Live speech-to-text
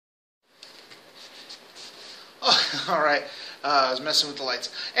Alright, I was messing with the lights.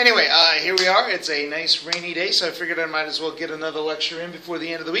 Anyway, here we are. It's a nice rainy day, so I figured I might as well get another lecture in before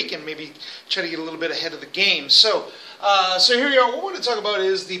the end of the week and maybe try to get a little bit ahead of the game. So here we are. What we want to talk about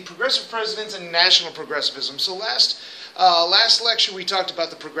is the progressive presidents and national progressivism. So last lecture we talked about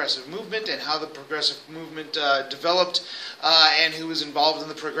the progressive movement and how the progressive movement developed and who was involved in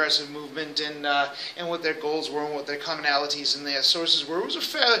the progressive movement and what their goals were and what their commonalities and their sources were. It was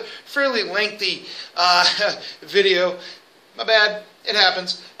a fairly lengthy video. My bad. It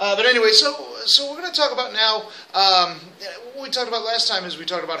happens. But anyway, so we're going to talk about now. What we talked about last time is we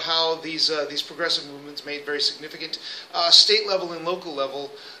talked about how these progressive movements made very significant state level and local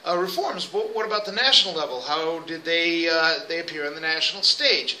level reforms. But what about the national level? How did they appear on the national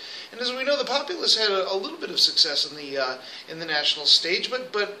stage? And as we know, the populists had a little bit of success in the national stage,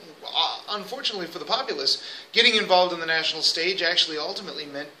 but unfortunately for the populists, getting involved in the national stage actually ultimately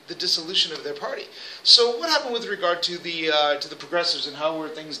meant the dissolution of their party. So what happened with regard to the progressives, and how were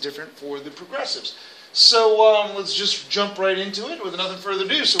things different for the progressives? So let's just jump right into it with nothing further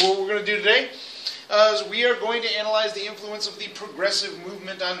ado. So what we're going to do today is we are going to analyze the influence of the progressive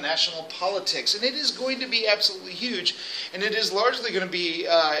movement on national politics. And it is going to be absolutely huge. And it is largely going to be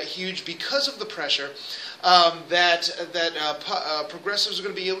huge because of the pressure that progressives are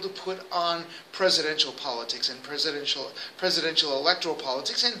going to be able to put on presidential politics and presidential electoral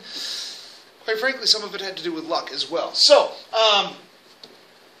politics. And quite frankly, some of it had to do with luck as well. So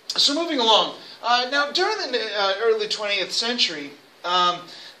moving along. Now, during the early 20th century,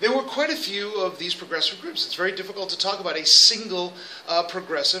 there were quite a few of these progressive groups. It's very difficult to talk about a single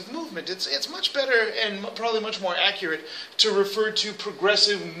progressive movement. It's much better and probably much more accurate to refer to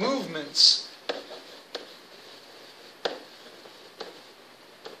progressive movements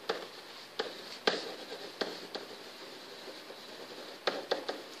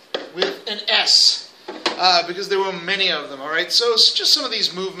with an S. Because there were many of them, all right? So it's just some of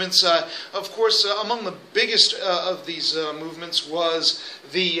these movements. Of course, among the biggest of these movements was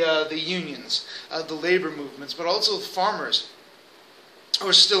the unions, the labor movements, but also farmers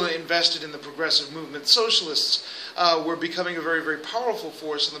were still invested in the progressive movement. Socialists were becoming a very, very powerful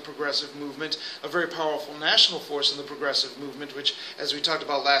force in the progressive movement, a very powerful national force in the progressive movement, which, as we talked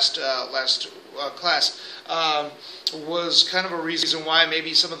about last class, was kind of a reason why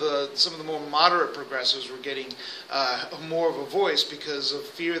maybe some of the more moderate progressives were getting more of a voice, because of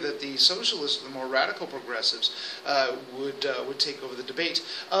fear that the socialists, the more radical progressives, would take over the debate.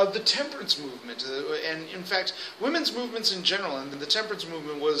 The temperance movement, and in fact, women's movements in general, and the temperance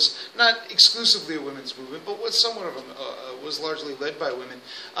movement was not exclusively a women's movement, but was somewhat of was largely led by women.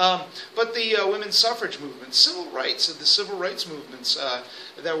 But the women's suffrage movement, civil rights, the civil rights movements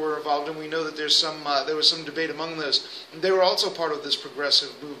that were involved, and we know that there was some debate among those. They were also part of this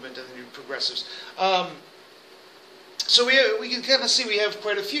progressive movement and the new progressives. So we can kind of see we have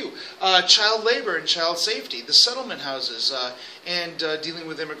quite a few. Child labor and child safety, the settlement houses, and dealing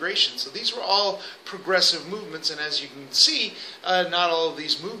with immigration. So these were all progressive movements, and as you can see, not all of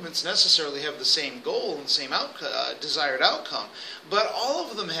these movements necessarily have the same goal and the same desired outcome, but all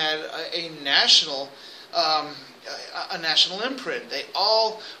of them had a national imprint. They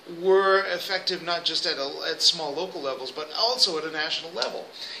all were effective not just at small local levels, but also at a national level.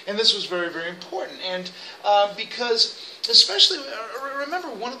 And this was very, very important. And because, especially, remember,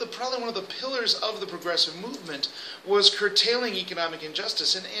 probably one of the pillars of the progressive movement was curtailing economic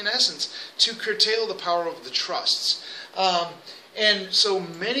injustice, and in essence, to curtail the power of the trusts. And so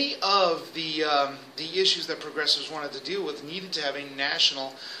many of the issues that progressives wanted to deal with needed to have a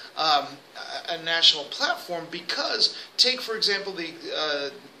national platform, because for example,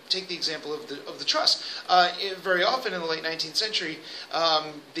 take the example of the trust. Very often in the late 19th century,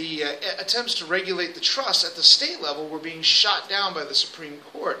 the attempts to regulate the trust at the state level were being shot down by the Supreme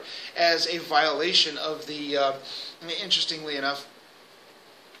Court as a violation of interestingly enough,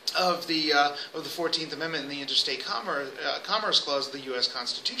 of the 14th Amendment and the Interstate Commerce Clause of the U.S.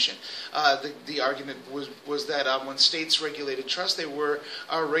 Constitution. The argument was that when states regulated trust, they were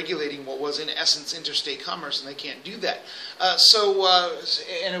regulating what was in essence interstate commerce, and they can't do that.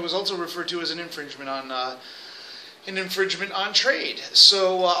 And it was also referred to as an infringement on trade.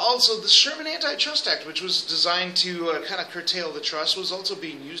 So also the Sherman Antitrust Act, which was designed to kind of curtail the trust, was also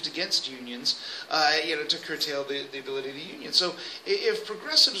being used against unions, to curtail the ability of the union. So if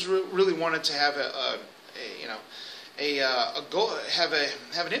progressives really wanted to have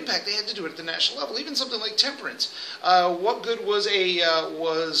have an impact, they had to do it at the national level. Even something like temperance. What good was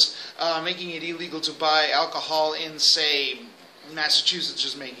making it illegal to buy alcohol in, say, Massachusetts?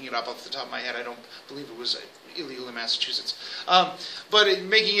 Just making it up off the top of my head. I don't believe it was illegal in Massachusetts. But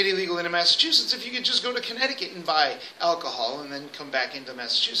making it illegal in Massachusetts, if you could just go to Connecticut and buy alcohol and then come back into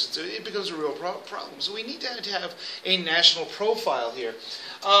Massachusetts, it becomes a real problem. So we need to have a national profile here.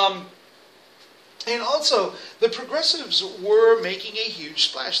 And also, the progressives were making a huge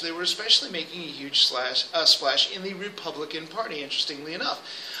splash. They were especially making a huge splash in the Republican Party, interestingly enough.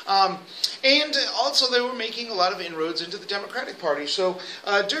 And also, they were making a lot of inroads into the Democratic Party. So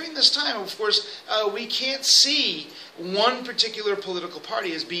during this time, of course, we can't see one particular political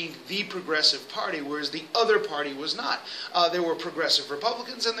party as being the progressive party, whereas the other party was not. There were progressive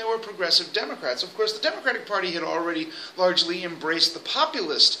Republicans and there were progressive Democrats. Of course, the Democratic Party had already largely embraced the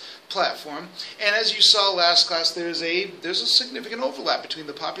populist platform, and as you saw last class, there's a significant overlap between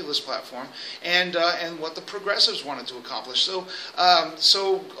the populist platform and what the progressives wanted to accomplish. So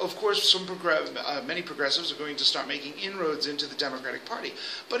of course, many progressives are going to start making inroads into the Democratic Party.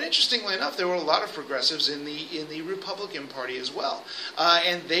 But interestingly enough, there were a lot of progressives in the Republican Party as well,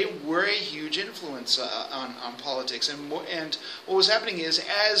 and they were a huge influence on politics. And what was happening is,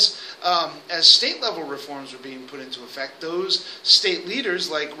 as state level reforms were being put into effect, those state leaders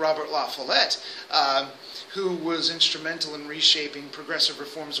like Robert La Follette, who was instrumental in reshaping progressive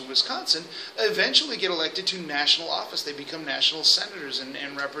reforms in Wisconsin, eventually get elected to national office. They become national senators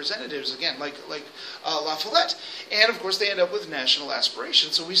and representatives, again, like La Follette. And, of course, they end up with national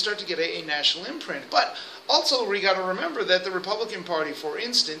aspirations. So we start to get a national imprint. But also, we got to remember that the Republican Party, for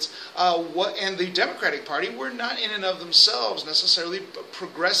instance, and the Democratic Party were not in and of themselves necessarily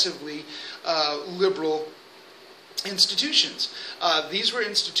progressively liberal institutions. These were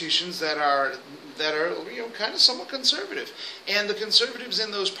institutions that are kind of somewhat conservative, and the conservatives in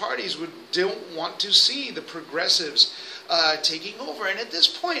those parties don't want to see the progressives taking over. And at this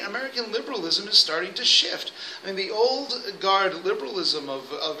point, American liberalism is starting to shift. I mean, the old guard liberalism of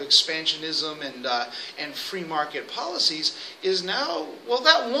expansionism and free market policies is now, well,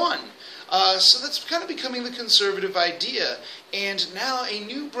 that won. So that's kind of becoming the conservative idea. And now a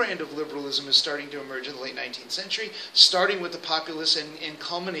new brand of liberalism is starting to emerge in the late 19th century, starting with the populists and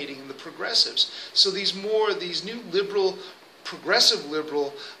culminating in the progressives. So these new progressive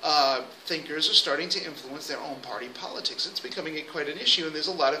liberal thinkers are starting to influence their own party politics. It's becoming quite an issue, and there's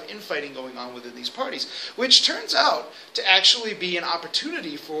a lot of infighting going on within these parties, which turns out to actually be an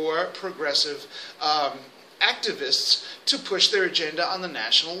opportunity for progressive activists to push their agenda on the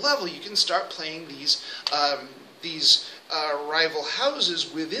national level. You can start playing these rival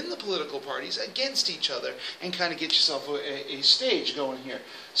houses within the political parties against each other and kind of get yourself a stage going here.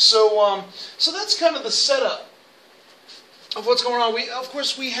 So that's kind of the setup of what's going on. Of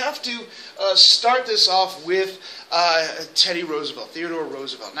course, we have to start this off with Teddy Roosevelt, Theodore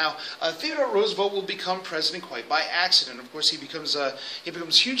Roosevelt. Now, Theodore Roosevelt will become president quite by accident. Of course, he becomes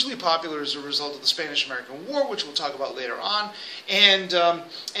hugely popular as a result of the Spanish-American War, which we'll talk about later on, and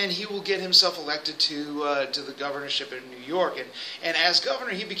he will get himself elected to the governorship in New York. And as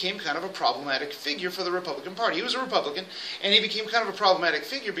governor, he became kind of a problematic figure for the Republican Party. He was a Republican, and he became kind of a problematic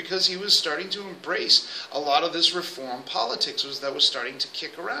figure because he was starting to embrace a lot of this reform politics that was starting to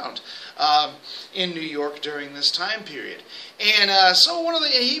kick around in New York during this time period. And so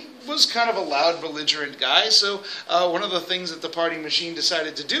he was kind of a loud, belligerent guy, so one of the things that the party machine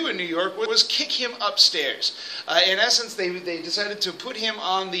decided to do in New York was kick him upstairs. In essence, they decided to put him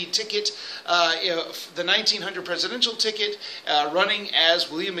on the ticket, the 1900 presidential ticket, running as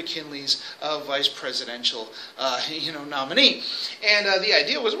William McKinley's vice presidential nominee. And the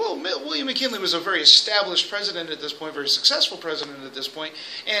idea was, well, William McKinley was a very established president at this point, very successful president at this point,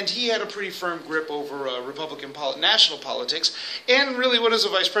 and he had a pretty firm grip over Republican national politics. And really, what does a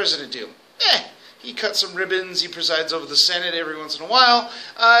vice president do? He cuts some ribbons, he presides over the Senate every once in a while.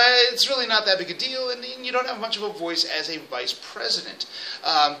 It's really not that big a deal, and you don't have much of a voice as a vice president.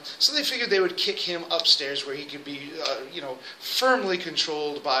 So they figured they would kick him upstairs where he could be, firmly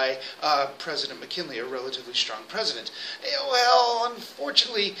controlled by President McKinley, a relatively strong president. Well,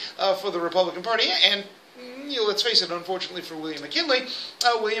 unfortunately for the Republican Party, and let's face it, unfortunately for William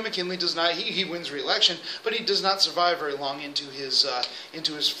McKinley does not, he wins re-election, but he does not survive very long into his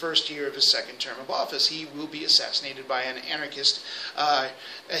first year of his second term of office. He will be assassinated by an anarchist, by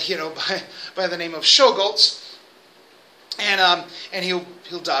the name of Schogoltz. And he'll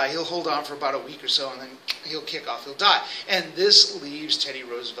die. He'll hold on for about a week or so, and then he'll kick off. He'll die. And this leaves Teddy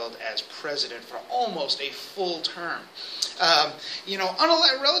Roosevelt as president for almost a full term.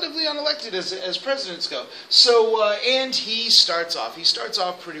 Relatively unelected as presidents go. So, and he starts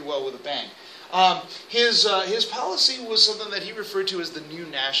off pretty well with a bang. His policy was something that he referred to as the New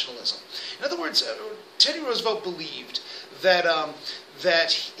Nationalism. In other words, Teddy Roosevelt believed that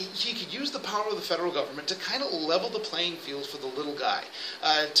that he could use the power of the federal government to kind of level the playing field for the little guy,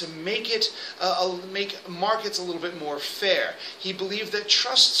 to make markets a little bit more fair. He believed that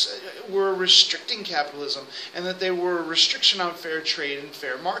trusts were restricting capitalism and that they were a restriction on fair trade and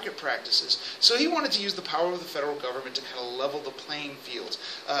fair market practices. So he wanted to use the power of the federal government to kind of level the playing field,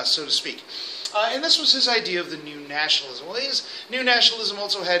 so to speak. And this was his idea of the New Nationalism. Well, his New Nationalism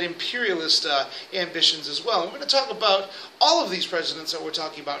also had imperialist ambitions as well. And we're going to talk about all of these presidents that we're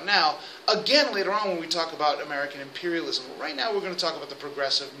talking about now, again later on when we talk about American imperialism. But right now we're going to talk about the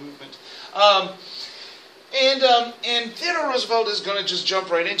progressive movement. And Theodore Roosevelt is going to just jump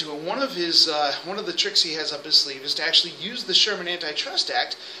right into it. One of the tricks he has up his sleeve is to actually use the Sherman Antitrust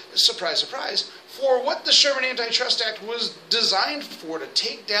Act, surprise, surprise, for what the Sherman Antitrust Act was designed for, to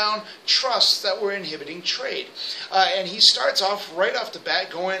take down trusts that were inhibiting trade. And he starts off right off the bat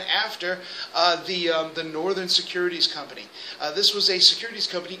going after the Northern Securities Company. This was a securities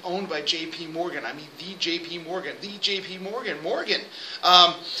company owned by J.P. Morgan. I mean, the J.P. Morgan, Morgan.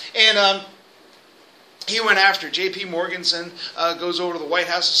 He went after J.P. Morgan, goes over to the White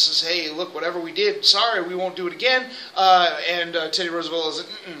House and says, hey, look, whatever we did, sorry, we won't do it again. And Teddy Roosevelt is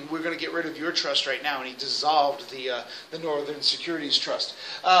like, we're going to get rid of your trust right now. And he dissolved the Northern Securities Trust.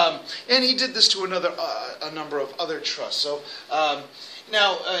 And he did this to a number of other trusts. So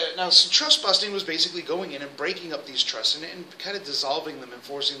so trust busting was basically going in and breaking up these trusts and kind of dissolving them and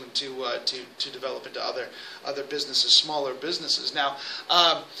forcing them to develop into other businesses, smaller businesses. Now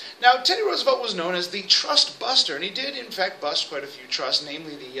Teddy Roosevelt was known as the trust buster, and he did in fact bust quite a few trusts,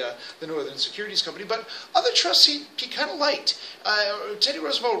 namely the Northern Securities Company, but other trusts he kind of liked. Teddy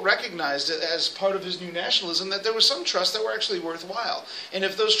Roosevelt recognized as part of his New Nationalism that there were some trusts that were actually worthwhile, and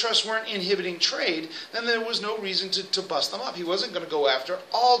if those trusts weren't inhibiting trade, then there was no reason to bust them up. He wasn't going to go after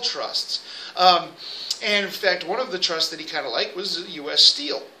all trusts. And in fact, one of the trusts that he kind of liked was U.S.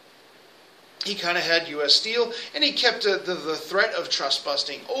 Steel. He kind of had U.S. Steel, and he kept the threat of trust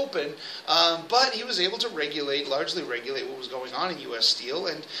busting open, but he was able to largely regulate what was going on in U.S. Steel,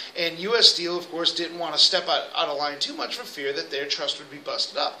 and U.S. Steel, of course, didn't want to step out of line too much for fear that their trust would be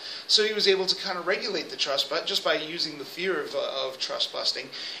busted up. So he was able to kind of regulate the trust, but just by using the fear of trust busting,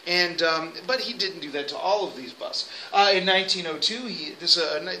 but he didn't do that to all of these busts. In 1902,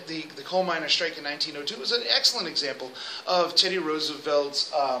 the coal miner strike in 1902 was an excellent example of Teddy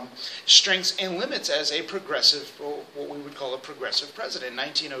Roosevelt's strengths and limits as a progressive, or what we would call a progressive president. In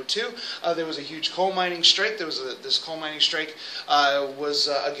 1902, there was a huge coal mining strike. This coal mining strike was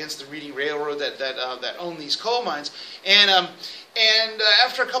against the Reading Railroad that owned these coal mines, and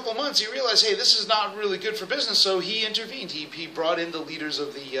after a couple months, he realized, hey, this is not really good for business. So he intervened. He brought in the leaders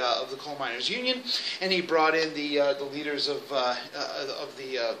of the coal miners' union, and he brought in the leaders of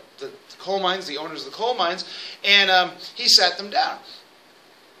the coal mines, the owners of the coal mines, and he sat them down.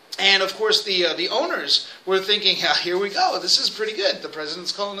 And of course, the owners were thinking, here we go, this is pretty good. The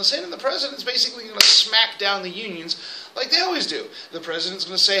president's calling us in, and the president's basically going to smack down the unions like they always do. The president's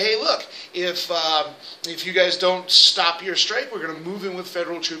going to say, hey, look, if you guys don't stop your strike, we're going to move in with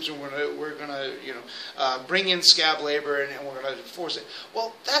federal troops, and we're going to bring in scab labor, and we're going to force it.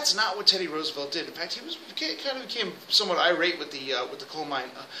 Well, that's not what Teddy Roosevelt did. In fact, he kind of became somewhat irate with the coal mine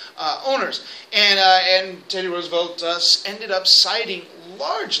owners, and Teddy Roosevelt ended up siding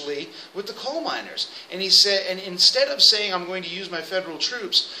largely with the coal miners, and he said, and instead of saying, I'm going to use my federal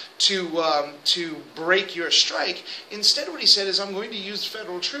troops to break your strike, instead what he said is, I'm going to use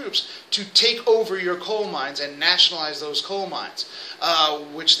federal troops to take over your coal mines and nationalize those coal mines,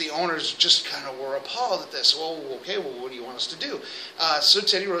 which the owners just kind of were appalled at this. Well, okay, well, what do you want us to do? So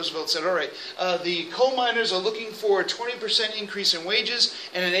Teddy Roosevelt said, all right, the coal miners are looking for a 20% increase in wages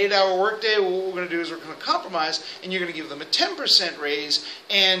and an 8-hour workday. Well, what we're going to do is we're going to compromise, and you're going to give them a 10% raise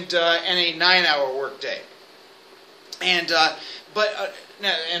and a 9-hour workday. And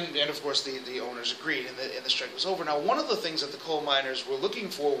of course the owners agreed, and the strike was over. Now, one of the things that the coal miners were looking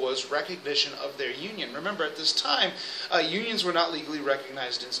for was recognition of their union. Remember, at this time, unions were not legally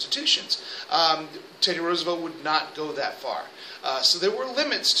recognized institutions. Teddy Roosevelt would not go that far. So there were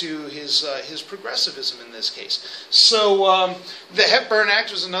limits to his progressivism in this case. So the Hepburn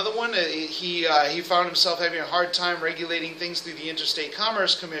Act was another one. He found himself having a hard time regulating things through the Interstate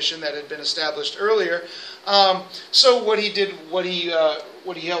Commerce Commission that had been established earlier. So what he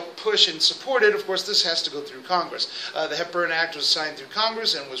helped push and supported, of course, this has to go through Congress. The Hepburn Act was signed through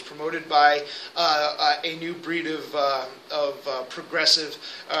Congress and was promoted by a new breed of progressive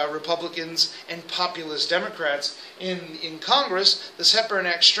Republicans and populist Democrats in Congress. This Hepburn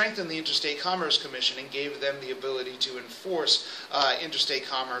Act strengthened the Interstate Commerce Commission and gave them the ability to enforce interstate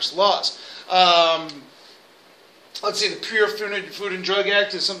commerce laws. let's see, the Pure Food and Drug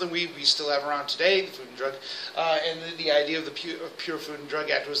Act is something we still have around today, the Food and Drug. And the idea of the Pure Food and Drug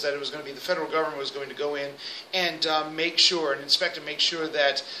Act was that it was going to be the federal government was going to go in and make sure, and inspect and make sure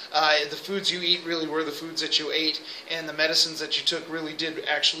that the foods you eat really were the foods that you ate, and the medicines that you took really did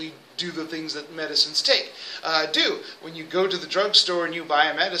actually do the things that medicines do. When you go to the drugstore and you buy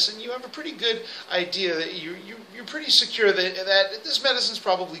a medicine, you have a pretty good idea that you're pretty secure that this medicine's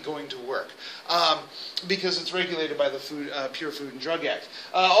probably going to work. Because it's regulated by the Pure Food and Drug Act.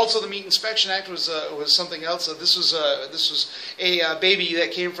 Also, the Meat Inspection Act was something else. This was a baby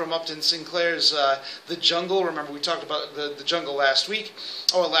that came from Upton Sinclair's The Jungle. Remember, we talked about the Jungle last week,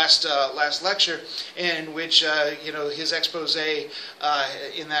 or last lecture, in which his expose in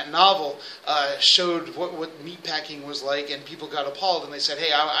that novel showed what meat packing was like, and people got appalled, and they said,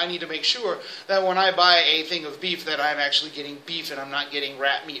 "Hey, I need to make sure that when I buy a thing of beef, that I'm actually getting beef and I'm not getting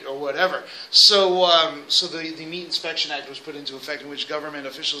rat meat or whatever." So the Meat Inspection Act was put into effect, in which government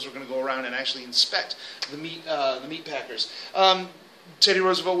officials were going to go around and actually inspect the meat packers. Teddy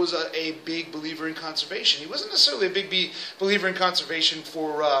Roosevelt was a big believer in conservation. He wasn't necessarily a big believer in conservation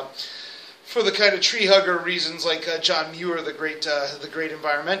for the kind of tree hugger reasons like John Muir, the great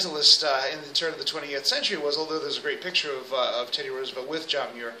environmentalist in the turn of the 20th century was. Although there's a great picture of Teddy Roosevelt with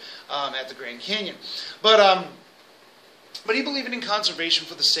John Muir at the Grand Canyon, but he believed in conservation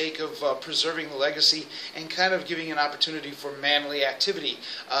for the sake of preserving the legacy and kind of giving an opportunity for manly activity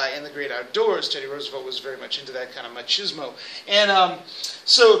in the great outdoors. Teddy Roosevelt was very much into that kind of machismo. And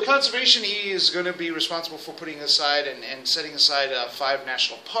so conservation, he is going to be responsible for putting aside and setting aside 5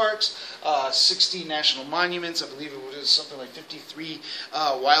 national parks, 60 national monuments. I believe it was something like 53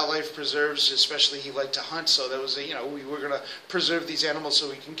 wildlife preserves, especially he liked to hunt. So that was, we were going to preserve these animals so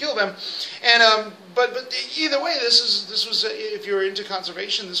we can kill them. And but either way, this was, if you're into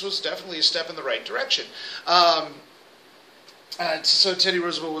conservation, this was definitely a step in the right direction. So Teddy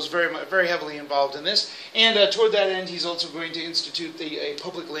Roosevelt was very heavily involved in this, and toward that end, he's also going to institute a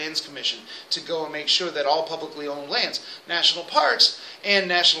Public Lands Commission to go and make sure that all publicly owned lands, national parks and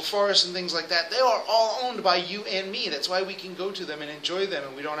national forests and things like that, they are all owned by you and me. That's why we can go to them and enjoy them,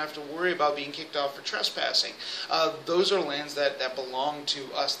 and we don't have to worry about being kicked off for trespassing. Those are lands that belong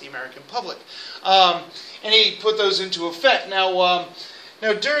to us, the American public, and he put those into effect. Now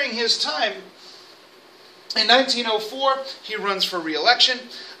during his time, in 1904, he runs for re-election.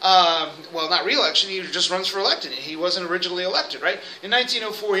 Well, not re-election, he just runs for election. He wasn't originally elected, right? In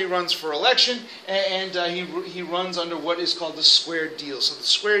 1904, he runs for election, and he runs under what is called the Square Deal. So the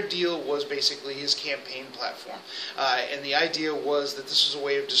Square Deal was basically his campaign platform. And the idea was that this was a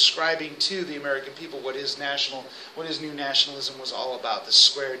way of describing to the American people what his new nationalism was all about, the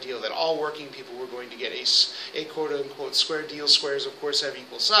Square Deal, that all working people were going to get a quote-unquote square deal. Squares, of course, have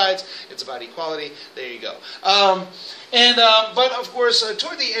equal sides. It's about equality. There you go. But of course,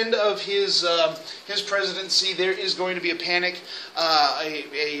 toward the end of his presidency, there is going to be a panic, a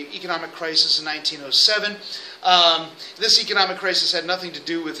economic crisis in 1907. This economic crisis had nothing to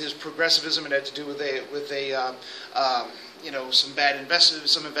do with his progressivism. It had to do with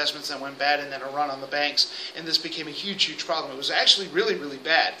some investments that went bad, and then a run on the banks, and this became a huge problem. It was actually really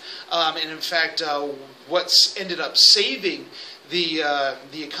bad, and in fact, what ended up saving the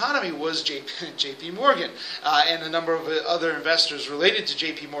economy was J.P. Morgan and a number of other investors related to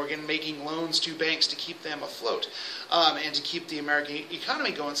J.P. Morgan making loans to banks to keep them afloat and to keep the American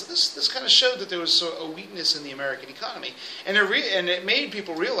economy going. So this kind of showed that there was a weakness in the American economy, and it made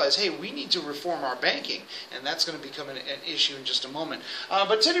people realize, hey, we need to reform our banking, and that's going to become an issue in just a moment.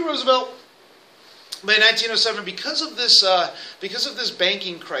 But Teddy Roosevelt, by 1907, because of this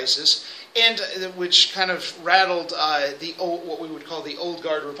banking crisis, and which kind of rattled what we would call the old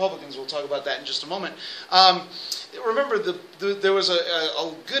guard Republicans. We'll talk about that in just a moment. Remember, there was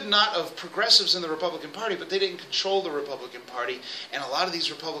a good knot of progressives in the Republican Party, but they didn't control the Republican Party, and a lot of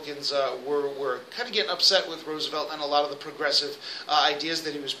these Republicans were kind of getting upset with Roosevelt and a lot of the progressive ideas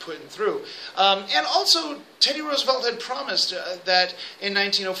that he was putting through. And also, Teddy Roosevelt had promised that in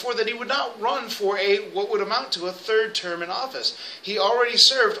 1904 that he would not run for what would amount to a 3rd term in office. He already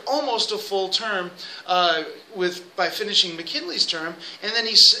served almost a full term by finishing McKinley's term, and then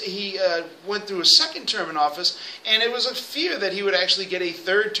he went through a 2nd term in office, and it was a fear that he would actually get a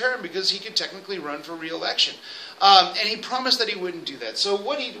 3rd term because he could technically run for re-election. And he promised that he wouldn't do that. So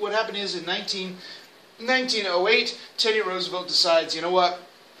what happened is in 1908, Teddy Roosevelt decides, you know what,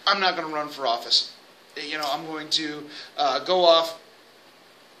 I'm not going to run for office. I'm going to go off,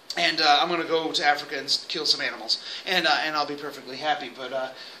 and I'm going to go to Africa and kill some animals, and I'll be perfectly happy.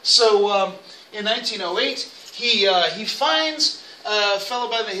 But so in 1908, he finds a fellow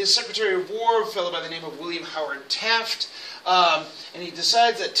by his Secretary of War, a fellow by the name of William Howard Taft. And he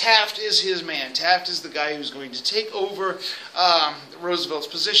decides that Taft is his man. Taft is the guy who's going to take over Roosevelt's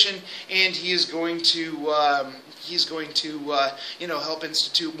position, and he is going to help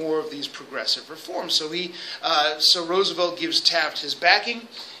institute more of these progressive reforms. So Roosevelt gives Taft his backing.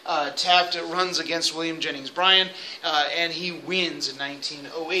 Taft runs against William Jennings Bryan, and he wins in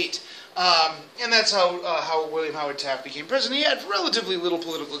 1908. And that's how William Howard Taft became president. He had relatively little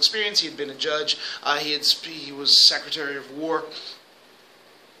political experience. He had been a judge. He was Secretary of War.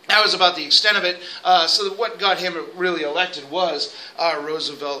 That was about the extent of it. So what got him really elected was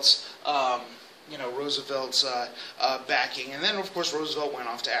Roosevelt's backing. And then, of course, Roosevelt went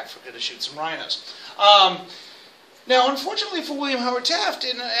off to Africa to shoot some rhinos. Now, unfortunately for William Howard Taft,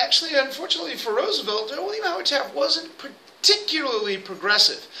 and actually unfortunately for Roosevelt, William Howard Taft wasn't particularly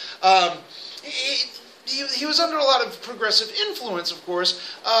progressive. He was under a lot of progressive influence, of course,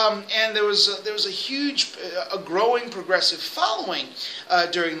 and there was a growing progressive following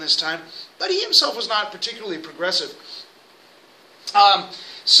during this time, but he himself was not particularly progressive.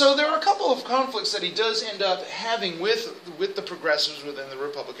 So there are a couple of conflicts that he does end up having with the progressives within the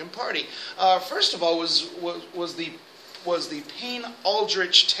Republican Party. First of all was the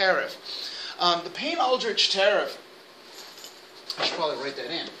Payne-Aldrich Tariff. The Payne-Aldrich Tariff, I should probably write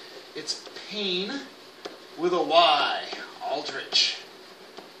that in. It's Payne with a Y, Aldrich.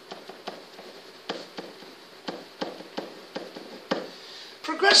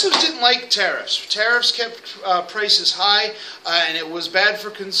 Progressives didn't like tariffs. Tariffs kept prices high, and it was bad for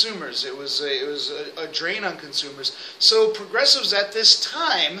consumers. It was a drain on consumers. So progressives at this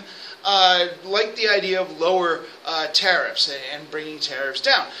time liked the idea of lower tariffs and bringing tariffs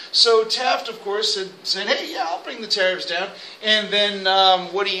down. So Taft, of course, said, hey, yeah, I'll bring the tariffs down. And then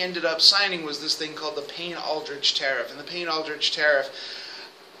what he ended up signing was this thing called the Payne-Aldrich Tariff. And the Payne-Aldrich Tariff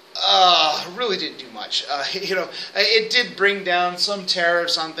really didn't do much. It did bring down some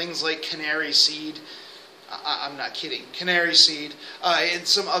tariffs on things like canary seed. I'm not kidding. Canary seed and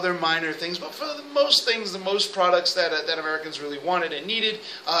some other minor things, but for the most products that Americans really wanted and needed,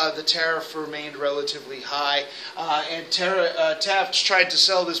 the tariff remained relatively high. And Taft tried to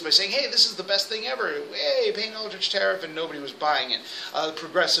sell this by saying, "Hey, this is the best thing ever. Hey, Payne-Aldrich tariff," and nobody was buying it. The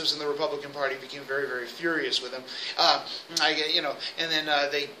progressives in the Republican Party became very, very furious with him. And then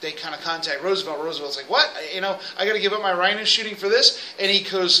they kind of contact Roosevelt. Roosevelt's like, "What? I got to give up my rhino shooting for this?" And he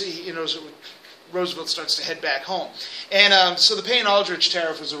goes, Roosevelt starts to head back home. And so the Payne-Aldrich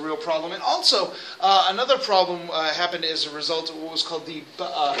tariff was a real problem. And also, another problem happened as a result of what was called the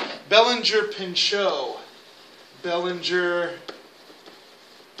Bellinger-Pinchot.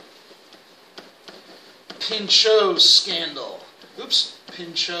 Bellinger-Pinchot scandal. Oops,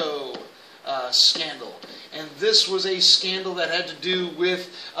 Pinchot scandal. And this was a scandal that had to do with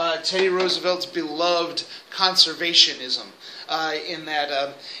Teddy Roosevelt's beloved conservationism. In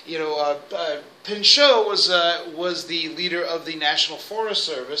that, Pinchot was the leader of the National Forest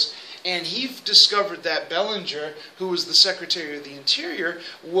Service, and he discovered that Bellinger, who was the Secretary of the Interior,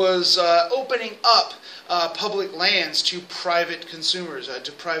 was opening up public lands to private consumers,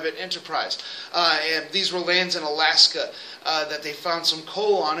 to private enterprise. And these were lands in Alaska that they found some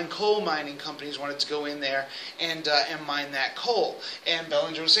coal on, and coal mining companies wanted to go in there and mine that coal. And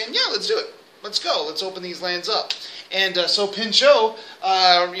Bellinger was saying, "Yeah, let's do it. Let's go. Let's open these lands up." And so Pinchot,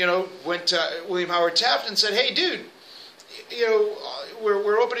 went to William Howard Taft and said, "Hey, dude,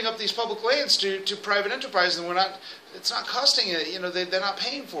 we're opening up these public lands to private enterprise, and it's not costing it. They're not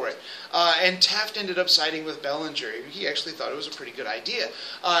paying for it." And Taft ended up siding with Bellinger. He actually thought it was a pretty good idea.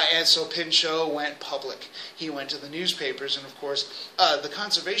 And so Pinchot went public. He went to the newspapers, and of course, the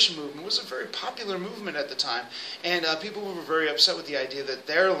conservation movement was a very popular movement at the time, and people were very upset with the idea that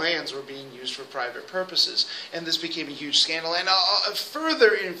their lands were being used for private purposes. And this became a huge scandal, and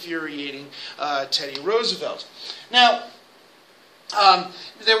further infuriating Teddy Roosevelt. Now,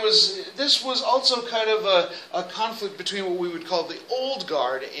 this was also kind of a conflict between what we would call the old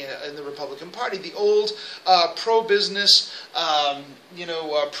guard in the Republican Party, the old pro-business,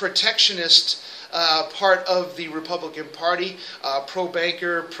 protectionist part of the Republican Party,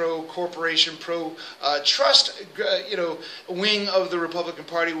 pro-banker, pro-corporation, pro-trust, wing of the Republican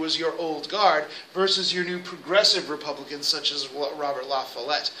Party was your old guard versus your new progressive Republicans such as Robert La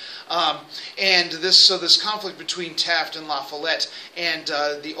Follette. And this conflict between Taft and La Follette and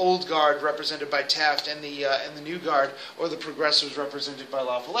the old guard represented by Taft and the new guard, or the progressives represented by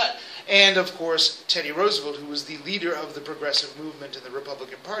La Follette. And of course, Teddy Roosevelt, who was the leader of the progressive movement in the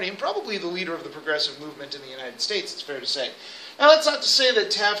Republican Party, and probably the leader of the progressive movement in the United States, it's fair to say. Now, that's not to say that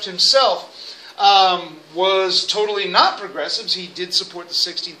Taft himself was totally not progressive. He did support the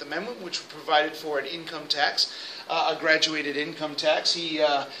 16th Amendment, which provided for an income tax, a graduated income tax.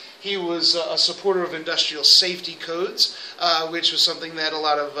 He was a supporter of industrial safety codes, which was something that a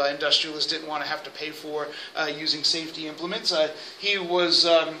lot of industrialists didn't want to have to pay for using safety implements. He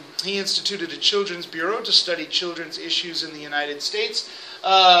instituted a children's bureau to study children's issues in the United States.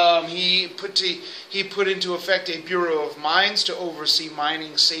 He put into effect a Bureau of Mines to oversee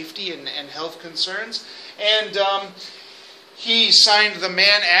mining safety and health concerns. And he signed the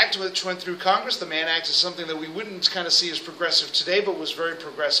Mann Act, which went through Congress. The Mann Act is something that we wouldn't kind of see as progressive today, but was very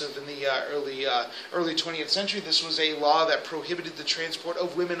progressive in the early 20th century. This was a law that prohibited the transport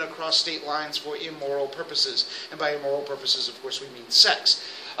of women across state lines for immoral purposes. And by immoral purposes, of course, we mean sex.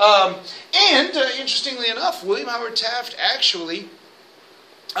 Interestingly enough, William Howard Taft actually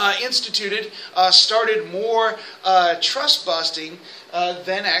started more trust busting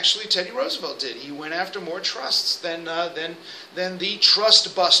than actually Teddy Roosevelt did. He went after more trusts than the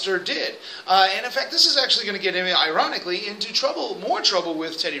trust buster did. And in fact, this is actually going to get him, ironically, into more trouble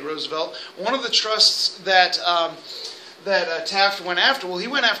with Teddy Roosevelt. One of the trusts that Taft went after, well, he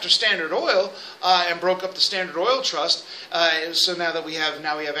went after Standard Oil and broke up the Standard Oil Trust. So now we have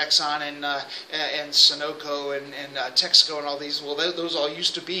Exxon and Sunoco and Texaco and all these. Well, those all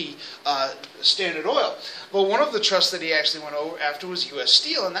used to be Standard Oil. But one of the trusts that he actually went after was U.S.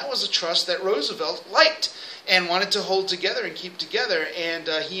 Steel, and that was a trust that Roosevelt liked and wanted to hold together and keep together, and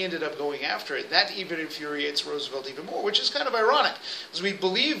he ended up going after it. That even infuriates Roosevelt even more, which is kind of ironic, because we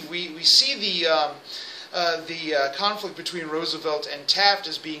see the conflict between Roosevelt and Taft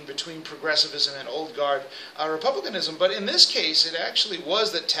as being between progressivism and old guard republicanism. But in this case, it actually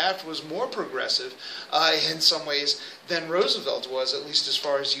was that Taft was more progressive in some ways than Roosevelt was, at least as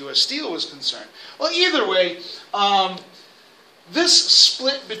far as U.S. Steel was concerned. Well, either way, this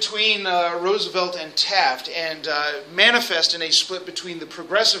split between Roosevelt and Taft and manifest in a split between the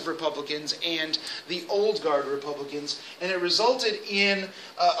progressive Republicans and the old guard Republicans, and it resulted in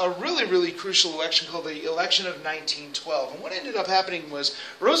a really, really crucial election called the election of 1912. And what ended up happening was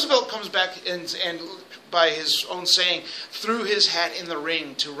Roosevelt comes back and by his own saying, threw his hat in the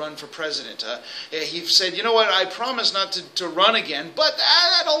ring to run for president. He said, you know what, I promise not to run again, but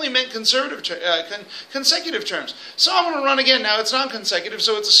that only meant consecutive terms. So I'm going to run again. Now it's non-consecutive,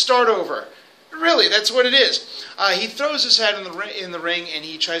 so it's a start over. Really, that's what it is. He throws his hat in the ring, and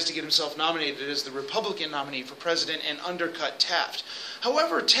he tries to get himself nominated as the Republican nominee for president and undercut Taft.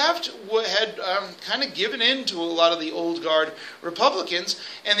 However, Taft had kind of given in to a lot of the old guard Republicans,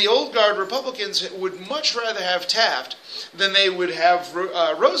 and the old guard Republicans would much rather have Taft than they would have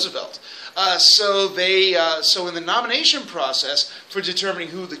Roosevelt. So in the nomination process for determining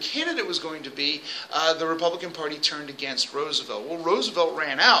who the candidate was going to be, the Republican Party turned against Roosevelt. Well, Roosevelt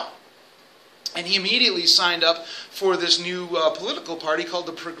ran out. And he immediately signed up for this new political party called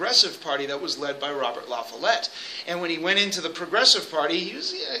the Progressive Party that was led by Robert La Follette. And when he went into the Progressive Party, he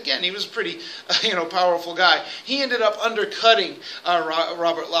was a pretty powerful guy. He ended up undercutting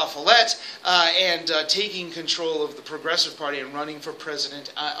Robert La Follette and taking control of the Progressive Party and running for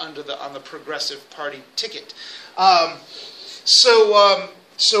president on the Progressive Party ticket.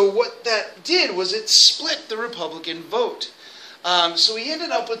 So what that did was it split the Republican vote. So he ended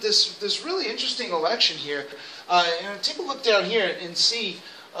up with this really interesting election here. And take a look down here and see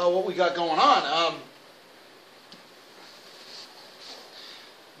what we got going on.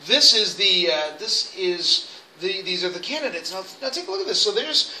 These are the candidates. Now take a look at this. So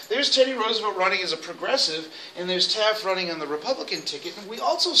there's Teddy Roosevelt running as a progressive, and there's Taft running on the Republican ticket. And we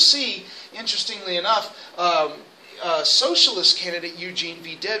also see, interestingly enough, socialist candidate Eugene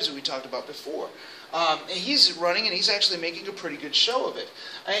V. Debs, who we talked about before. He's running, and he's actually making a pretty good show of it.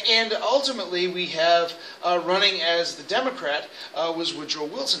 And ultimately, we have running as the Democrat was Woodrow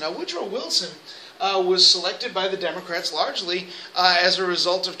Wilson. Now, Woodrow Wilson was selected by the Democrats largely as a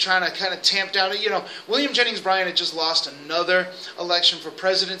result of trying to kind of tamp down. William Jennings Bryan had just lost another election for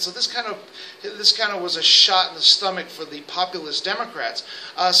president, so this kind of was a shot in the stomach for the populist Democrats.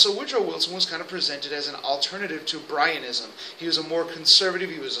 So Woodrow Wilson was kind of presented as an alternative to Bryanism. He was a more conservative.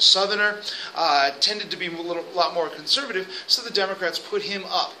 He was a Southerner, tended to be a lot more conservative. So the Democrats put him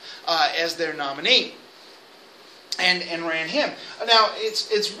up as their nominee. And ran him. Now,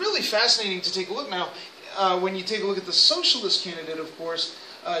 it's really fascinating to take a look. Now, when you take a look at the socialist candidate, of course,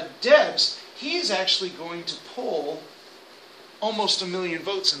 Debs, he's actually going to poll almost 1 million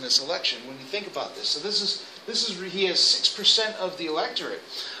votes in this election when you think about this. So he has 6% of the electorate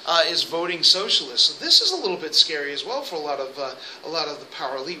is voting socialist. So this is a little bit scary as well for a lot of the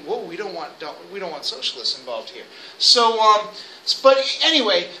power elite. Whoa, we don't want socialists involved here. So, but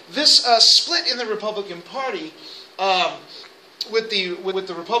anyway, this split in the Republican Party. With the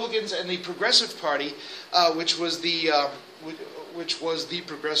Republicans and the Progressive Party, which was the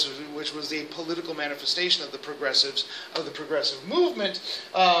political manifestation of the progressive movement.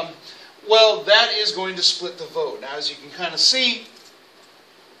 Well, that is going to split the vote. Now, as you can kind of see,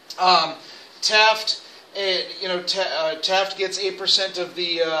 Taft, Taft gets 8% of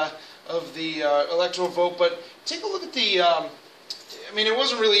the electoral vote. But take a look at the. I mean, it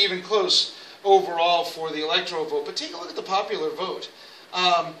wasn't really even close overall for the electoral vote, but take a look at the popular vote.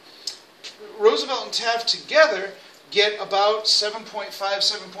 Roosevelt and Taft together get about 7.5,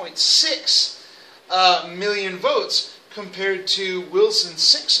 7.6 million votes compared to Wilson's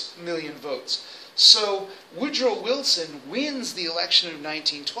 6 million votes. So Woodrow Wilson wins the election of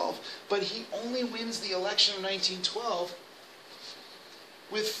 1912, but he only wins the election of 1912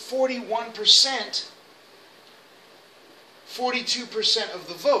 with 41%, 42% of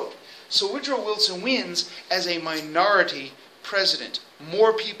the vote. So Woodrow Wilson wins as a minority president.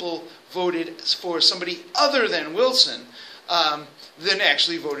 More people voted for somebody other than Wilson than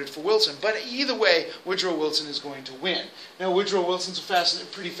actually voted for Wilson. But either way, Woodrow Wilson is going to win. Now, Woodrow Wilson's a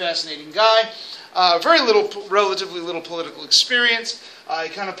pretty fascinating guy. Relatively little political experience. He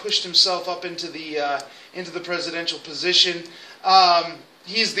kind of pushed himself up into the presidential position.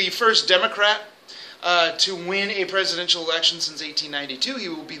 He's the first Democrat to win a presidential election since 1892. He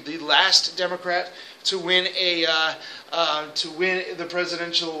will be the last Democrat to win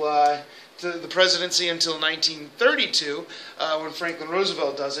the presidency until 1932, when Franklin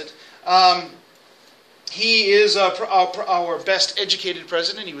Roosevelt does it. He is our best educated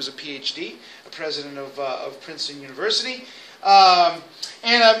president. He was a PhD, a president of Princeton University.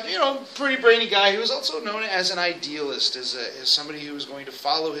 Pretty brainy guy. He was also known as an idealist, as somebody who was going to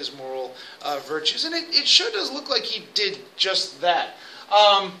follow his moral virtues. And it sure does look like he did just that.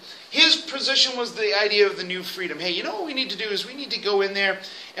 His position was the idea of the new freedom. Hey, you know what we need to do is we need to go in there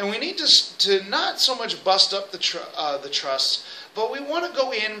and we need to not so much bust up the trusts, but we want to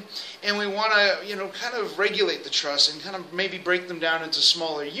go in and we want to, kind of regulate the trusts and kind of maybe break them down into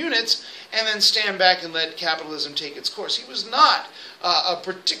smaller units and then stand back and let capitalism take its course. He was not a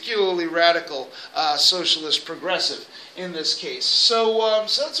particularly radical socialist progressive in this case. So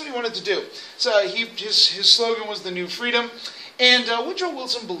that's what he wanted to do. So his slogan was the new freedom. And Woodrow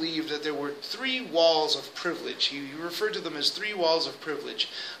Wilson believed that there were 3 walls of privilege. He referred to them as 3 walls of privilege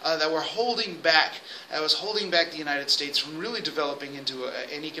that was holding back the United States from really developing into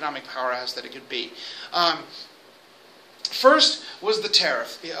an economic powerhouse that it could be. First was the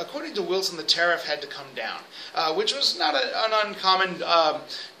tariff. According to Wilson, the tariff had to come down, which was not an uncommon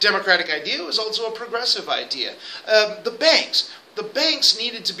democratic idea. It was also a progressive idea. The banks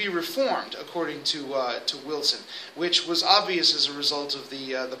needed to be reformed, according to Wilson, which was obvious as a result of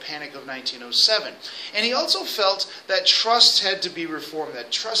the Panic of 1907. And he also felt that trusts had to be reformed,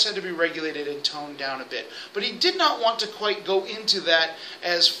 that trusts had to be regulated and toned down a bit. But he did not want to quite go into that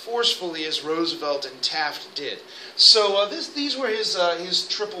as forcefully as Roosevelt and Taft did. So these were his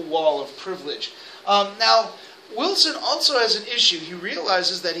triple wall of privilege. Now, Wilson also has an issue. He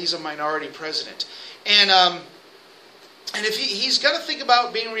realizes that he's a minority president. And if he's got to think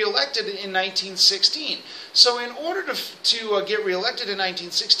about being reelected in 1916. So in order to get reelected in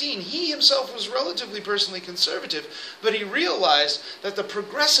 1916, he himself was relatively personally conservative, but he realized that the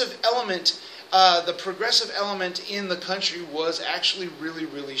progressive element in the country was actually really,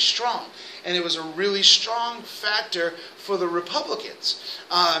 really strong. And it was a really strong factor for the Republicans.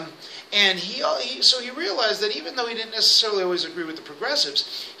 So he realized that even though he didn't necessarily always agree with the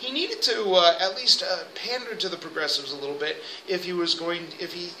progressives, he needed to at least pander to the progressives a little bit if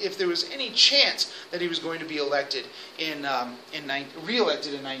there was any chance that he was going to be reelected in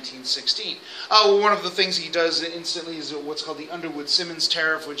 1916. One of the things he does instantly is what's called the Underwood-Simmons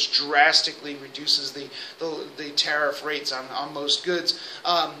tariff, which drastically reduces the tariff rates on most goods,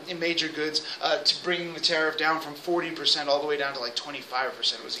 in major goods, to bring the tariff down from 40% all the way down to like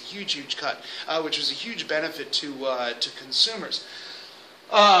 25%. It was a huge cut, which was a huge benefit to consumers.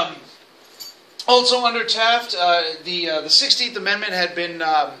 Also under Taft, the 16th Amendment had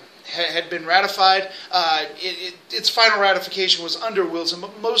had been ratified. Its final ratification was under Wilson,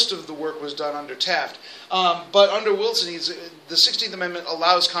 but most of the work was done under Taft. But under Wilson, the 16th Amendment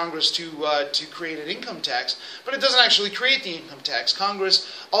allows Congress to create an income tax, but it doesn't actually create the income tax. Congress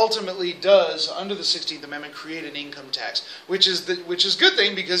ultimately does, under the 16th Amendment, create an income tax, which is a good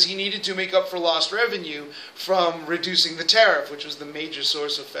thing because he needed to make up for lost revenue from reducing the tariff, which was the major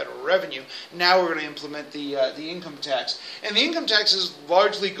source of federal revenue. Now we're going to implement the income tax, and the income tax is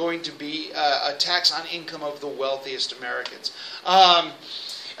largely going to be a tax on income of the wealthiest Americans.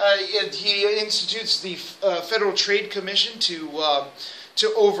 He institutes the Federal Trade Commission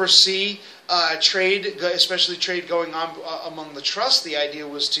to oversee trade, especially trade going on among the trusts. The idea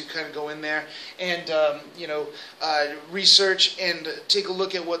was to kind of go in there and research and take a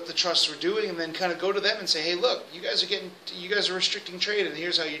look at what the trusts were doing, and then kind of go to them and say, "Hey, look, you guys are restricting trade, and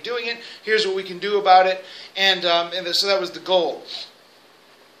here's how you're doing it. Here's what we can do about it." And so that was the goal.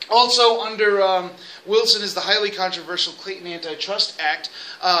 Also, under Wilson is the highly controversial Clayton Antitrust Act.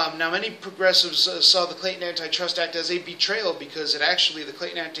 Now, many progressives saw the Clayton Antitrust Act as a betrayal because the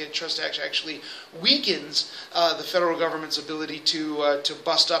Clayton Antitrust Act actually weakens the federal government's ability to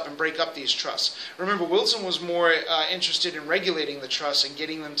bust up and break up these trusts. Remember, Wilson was more interested in regulating the trusts and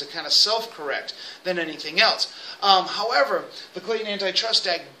getting them to kind of self-correct than anything else. However, the Clayton Antitrust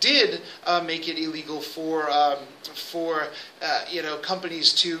Act did make it illegal for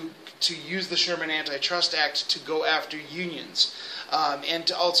companies to use the Sherman Antitrust Act to go after unions, and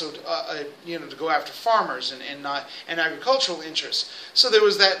to also to go after farmers and agricultural interests. So there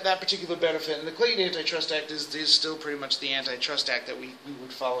was that particular benefit, and the Clayton Antitrust Act is still pretty much the Antitrust Act that we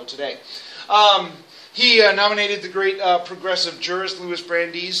would follow today. He nominated the great progressive jurist Louis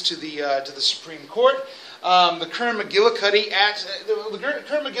Brandeis to the Supreme Court. The Kern-McGillicuddy Act. The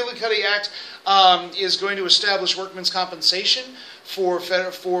Kern-McGillicuddy Act is going to establish workmen's compensation for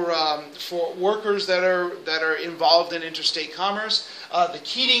workers that are involved in interstate commerce. The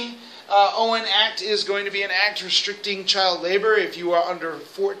Keating-Owen Act is going to be an act restricting child labor. If you are under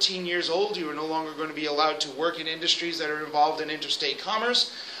 14 years old, you are no longer going to be allowed to work in industries that are involved in interstate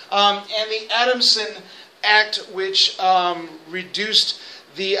commerce. And the Adamson Act, which reduced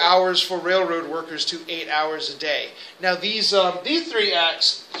the hours for railroad workers to 8 hours a day. Now, these three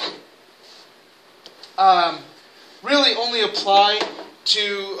acts really only apply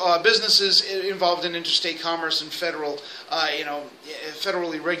to businesses involved in interstate commerce and federally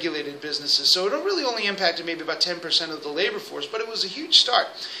regulated businesses. So it really only impacted maybe about 10% of the labor force, but it was a huge start.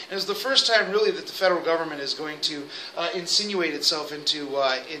 And it was the first time really that the federal government is going to insinuate itself into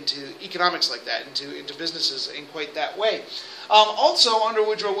economics like that, into businesses in quite that way. Also, under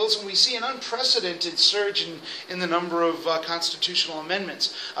Woodrow Wilson, we see an unprecedented surge in the number of constitutional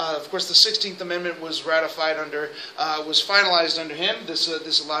amendments. Of course, the 16th Amendment was was finalized under him.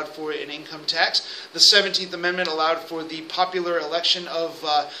 This allowed for an income tax. The 17th Amendment allowed for the popular election of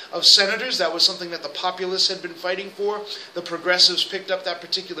senators. That was something that the populists had been fighting for. The progressives picked up that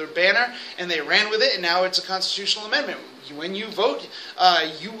particular banner, and they ran with it, and now it's a constitutional amendment. When you vote,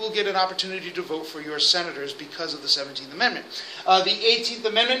 you will get an opportunity to vote for your senators because of the 17th Amendment. The 18th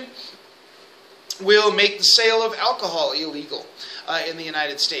Amendment will make the sale of alcohol illegal in the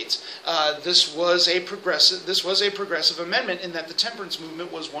United States. This was a progressive amendment in that the temperance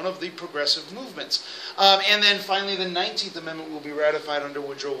movement was one of the progressive movements. And then finally, the 19th Amendment will be ratified under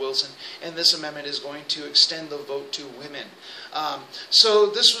Woodrow Wilson, and this amendment is going to extend the vote to women. So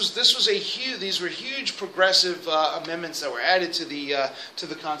these were huge progressive amendments that were added to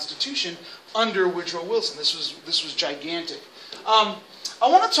the Constitution under Woodrow Wilson. This was gigantic. I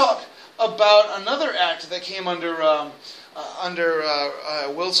want to talk about another act that came under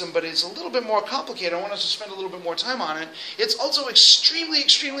Wilson, but it's a little bit more complicated. I want us to spend a little bit more time on it. It's also extremely,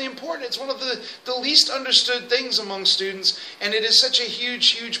 extremely important. It's one of the least understood things among students, and it is such a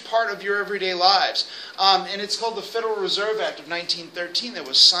huge, huge part of your everyday lives. And it's called the Federal Reserve Act of 1913 that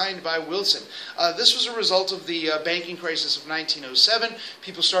was signed by Wilson. This was a result of the banking crisis of 1907.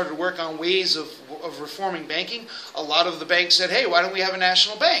 People started to work on ways of reforming banking. A lot of the banks said, hey, why don't we have a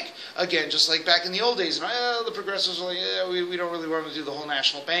national bank? Again, just like back in the old days. The progressives were like, we don't really want to do the whole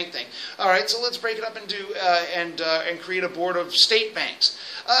national bank thing. All right, so let's break it up and create a board of state banks.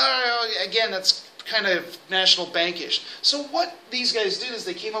 Again, that's kind of national bankish. So what these guys did is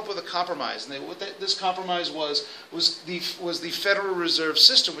they came up with a compromise, and this compromise was the Federal Reserve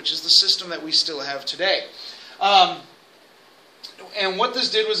System, which is the system that we still have today. And what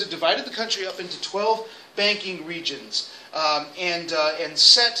this did was it divided the country up into 12 banking regions and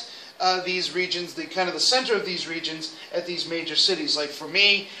set these regions, the kind of the center of these regions at these major cities. Like for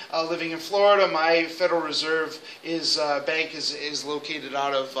me, living in Florida, my Federal Reserve bank is located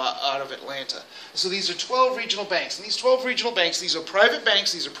out of Atlanta. So these are 12 regional banks, and these 12 regional banks, these are private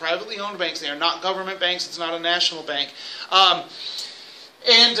banks, these are privately owned banks. They are not government banks. It's not a national bank.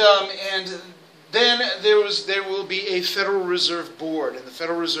 And then there will be a Federal Reserve Board, and the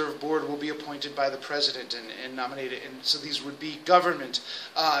Federal Reserve Board will be appointed by the President and nominated. And so these would be government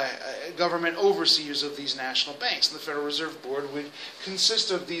overseers of these national banks. And the Federal Reserve Board would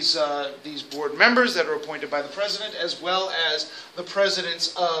consist of these board members that are appointed by the President, as well as the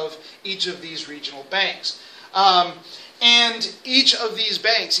presidents of each of these regional banks. And each of these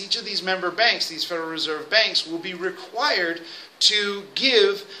banks, each of these member banks, these Federal Reserve banks, will be required to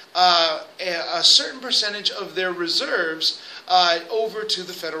give a certain percentage of their reserves over to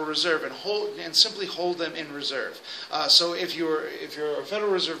the Federal Reserve and simply hold them in reserve. So if you're a Federal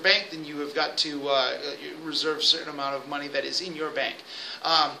Reserve bank, then you have got to reserve a certain amount of money that is in your bank.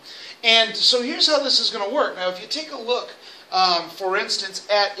 And so here's how this is going to work. Now, if you take a look, for instance,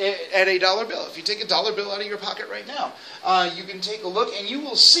 at a dollar bill, if you take a dollar bill out of your pocket right now, you can take a look and you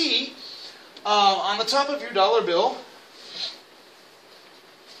will see on the top of your dollar bill,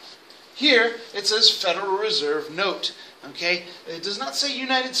 here it says Federal Reserve Note. Okay, it does not say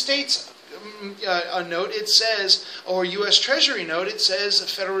United States a note. It says, or U.S. Treasury note. It says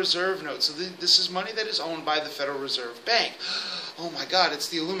Federal Reserve Note. So this is money that is owned by the Federal Reserve Bank. Oh my God, it's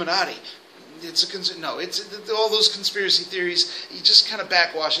the Illuminati. It's all those conspiracy theories. You just kind of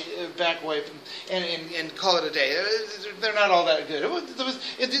backwipe and call it a day. They're not all that good.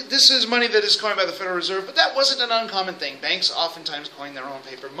 This is money that is coined by the Federal Reserve, but that wasn't an uncommon thing. Banks oftentimes coin their own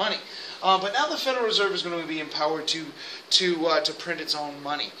paper money, but now the Federal Reserve is going to be empowered to print its own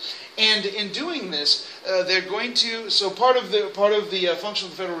money. And in doing this, they're going to. So part of the function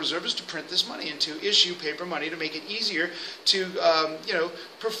of the Federal Reserve is to print this money and to issue paper money to make it easier to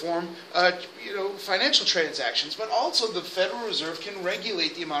perform financial transactions. But also the Federal Reserve can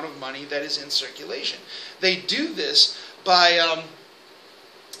regulate the amount of money that is in circulation. They do this by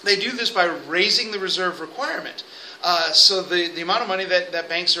raising the reserve requirement. So the amount of money that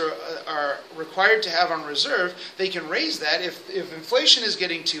banks are required to have on reserve, they can raise that. If inflation is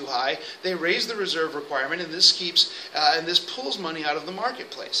getting too high, they raise the reserve requirement, and this this pulls money out of the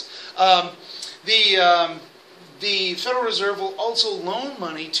marketplace. The Federal Reserve will also loan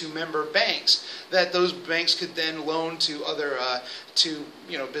money to member banks that those banks could then loan to other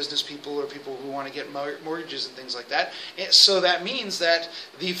business people or people who want to get mortgages and things like that. And so that means that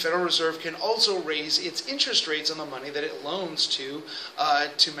the Federal Reserve can also raise its interest rates on the money that it loans to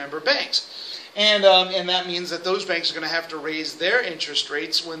member banks. And that means that those banks are going to have to raise their interest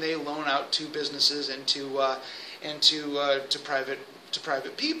rates when they loan out to businesses and to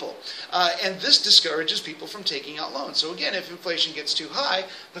private people. And this discourages people from taking out loans. So again, if inflation gets too high,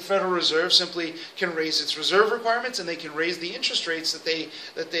 the Federal Reserve simply can raise its reserve requirements, and they can raise the interest rates that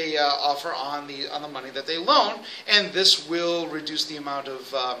they offer on the money that they loan, and this will reduce the amount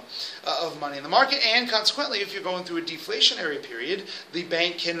of money in the market. And consequently, if you're going through a deflationary period, the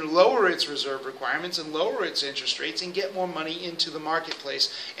bank can lower its reserve requirements and lower its interest rates and get more money into the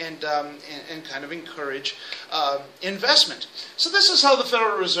marketplace and kind of encourage investment. So this is how the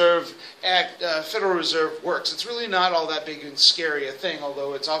Federal Reserve works. It's really not all that big and scary a thing,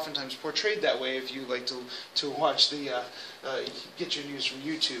 although it's oftentimes portrayed that way if you like to watch get your news from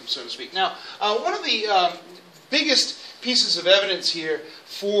YouTube, so to speak. Now, one of the biggest pieces of evidence here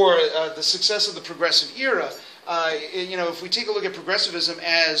for the success of the progressive era, if we take a look at progressivism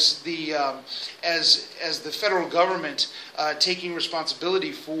as the federal government taking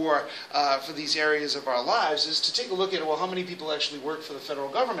responsibility for these areas of our lives, is to take a look at, well, how many people actually work for the federal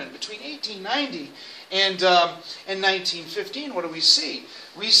government between 1890 and 1915. What do we see?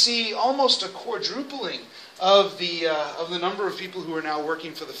 We see almost a quadrupling of the number of people who are now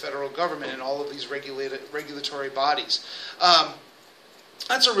working for the federal government in all of these regulatory bodies.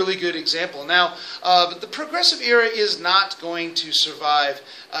 That's a really good example. Now, the progressive era is not going to survive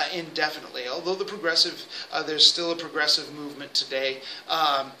indefinitely, although there's still a progressive movement today.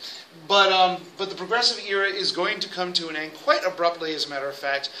 But the progressive era is going to come to an end quite abruptly, as a matter of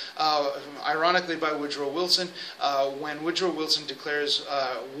fact, ironically by Woodrow Wilson. When Woodrow Wilson declares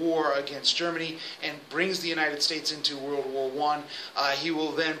war against Germany and brings the United States into World War I, he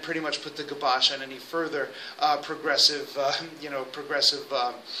will then pretty much put the kibosh on any further progressive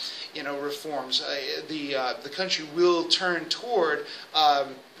reforms. The country will turn toward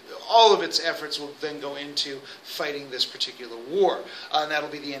all of its efforts will then go into fighting this particular war. And that'll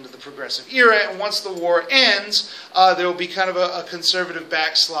be the end of the Progressive era. And once the war ends, there will be kind of a conservative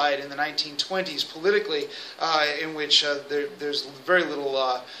backslide in the 1920s politically, in which there's very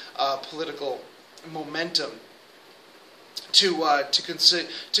little political momentum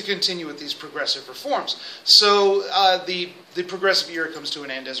to continue with these progressive reforms. So the progressive era comes to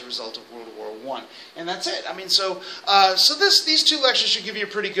an end as a result of World War I, and that's it. I mean, so these two lectures should give you a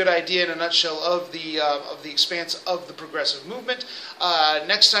pretty good idea in a nutshell of the expanse of the progressive movement.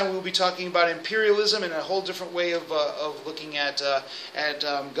 Next time we'll be talking about imperialism in a whole different way of looking at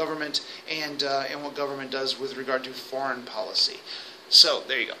government and what government does with regard to foreign policy. So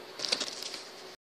there you go.